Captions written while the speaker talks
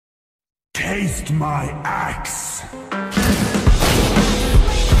Taste my axe!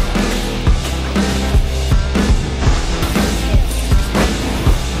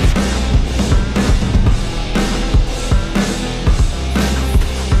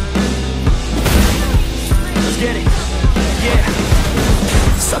 Let's get it. Yeah.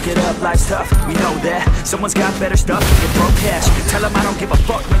 Suck it up, life's tough, we know that. Someone's got better stuff, get broke cash. Tell them I don't give a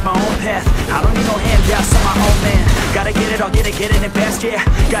fuck, make my own path. I don't need no handouts, I'm my own man. Gotta get it, I'll get it in fast, yeah.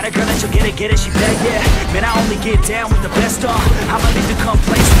 Got a girl that she'll get it, she bad, yeah. Man, I only get down with the best, I'ma leave the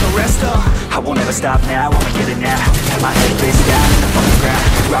complaints to the rest, I won't ever stop now, I'ma get it now. Have my head face down in the fucking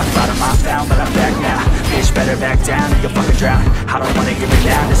ground. Rock bottom I found, but I'm back now. Bitch, better back down or you'll fucking drown. I don't wanna hear it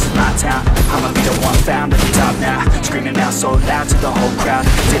now, this is my town. I'ma be the one found at the top now. Screaming out so loud to the whole crowd.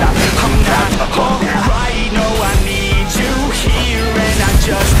 Did I'm not alright, no, I need you here. And I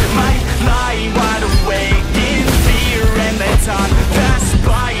just might lie wide awake in fear and let time pass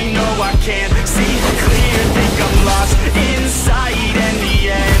by. No, I can't see clear, think I'm lost inside and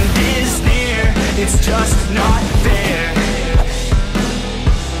the end is near. It's just not fair.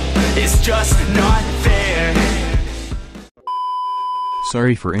 It's just not fair.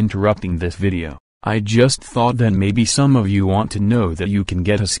 Sorry for interrupting this video. I just thought that maybe some of you want to know that you can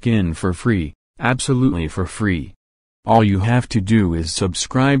get a skin for free, absolutely for free. All you have to do is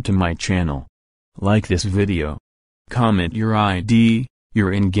subscribe to my channel. Like this video. Comment your ID,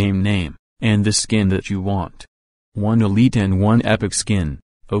 your in-game name, and the skin that you want. One elite and one epic skin,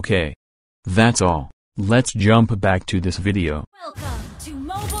 okay. That's all. Let's jump back to this video. Welcome to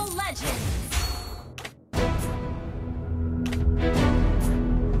Mobile Legends!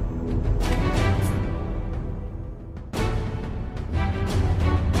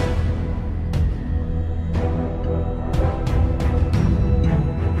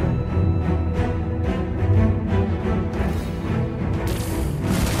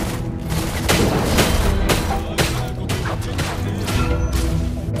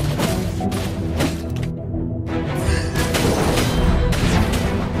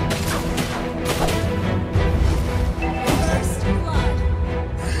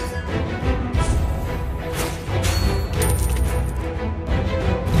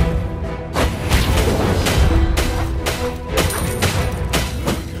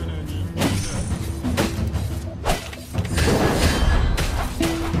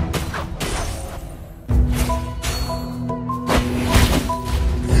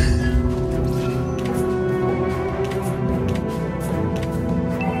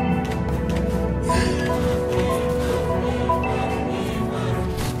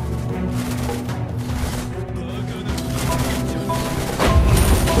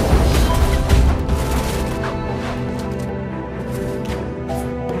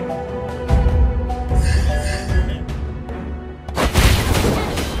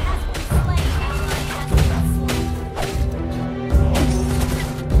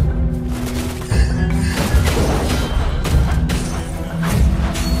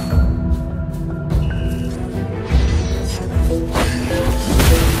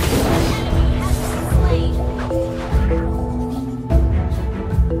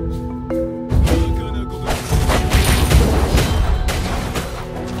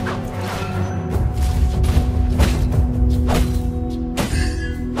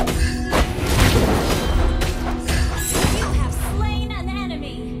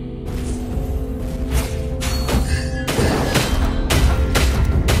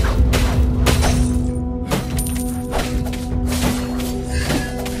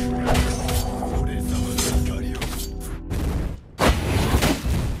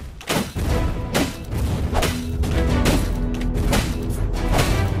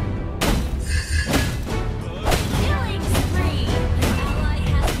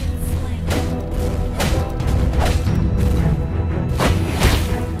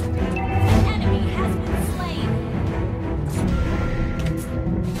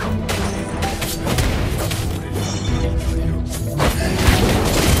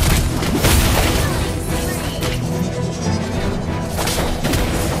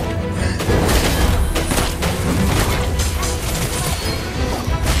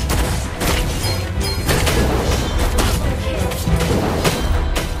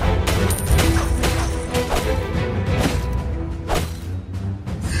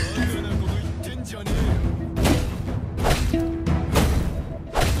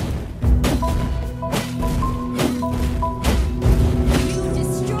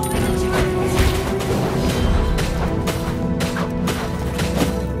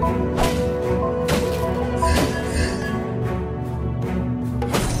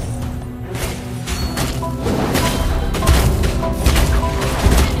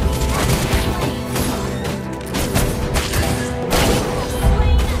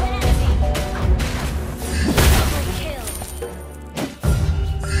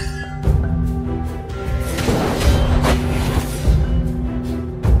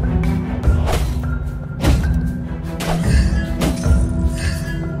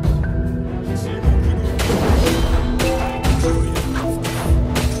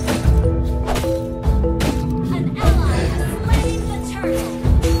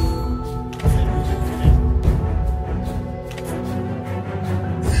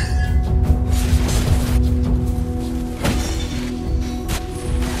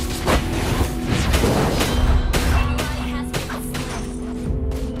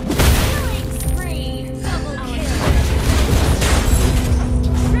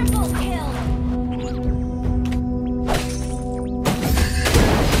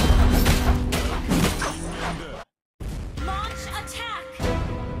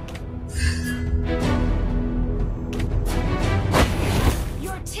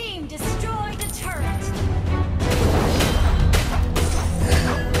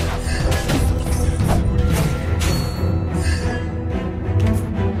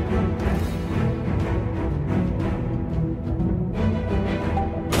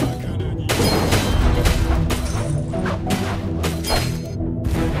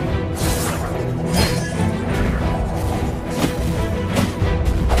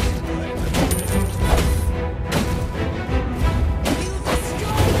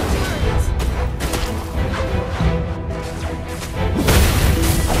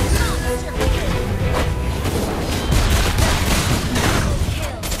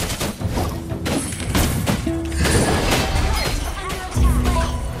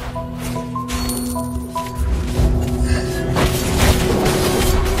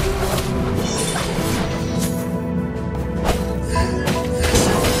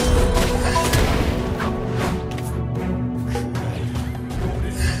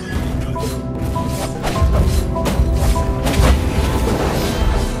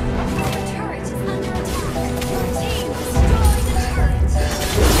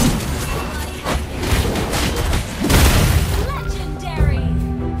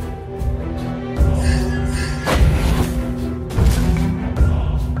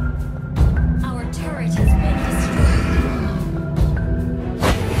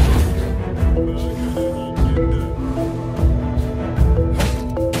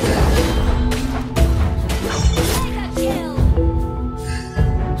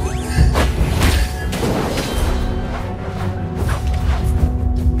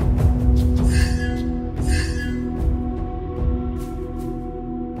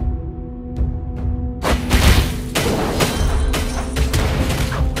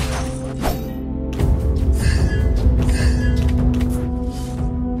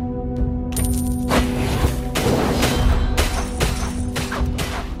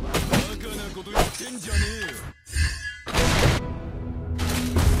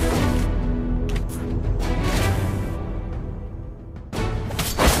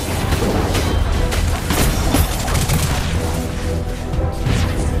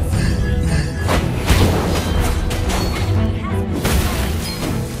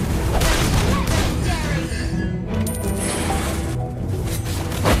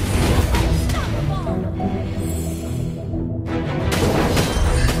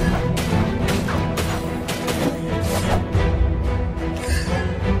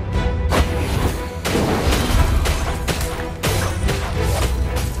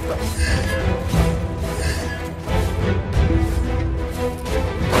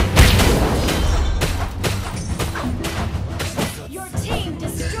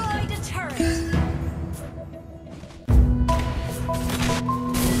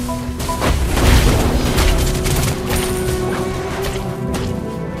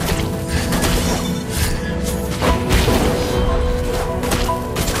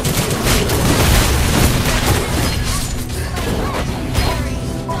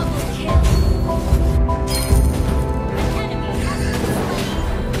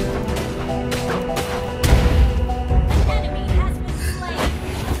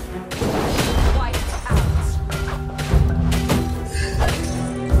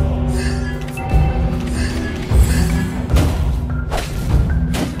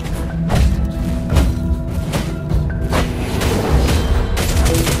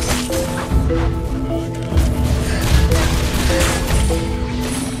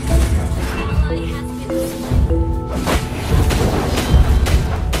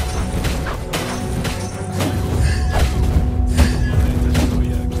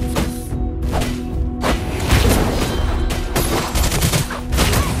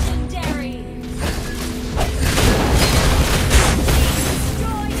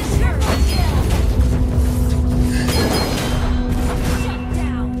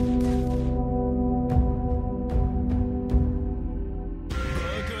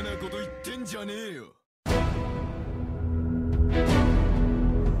 じゃねえよ。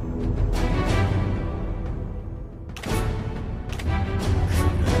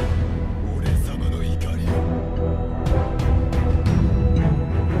俺様の怒りを。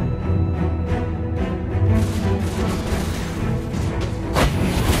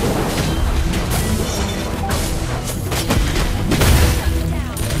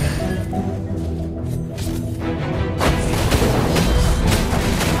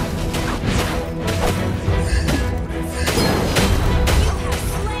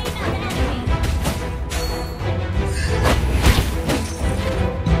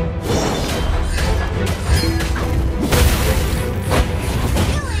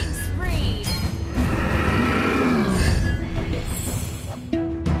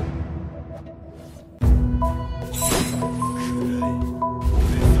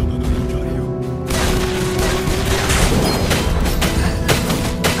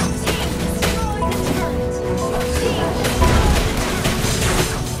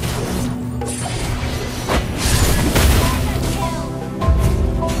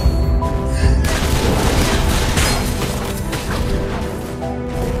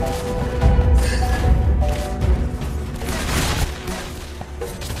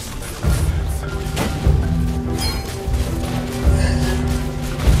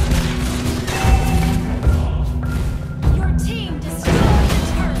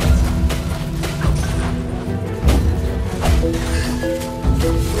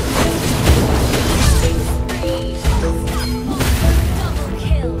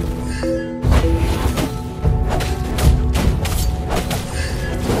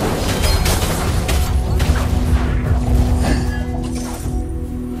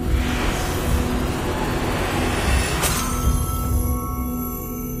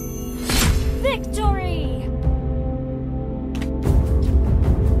Victory!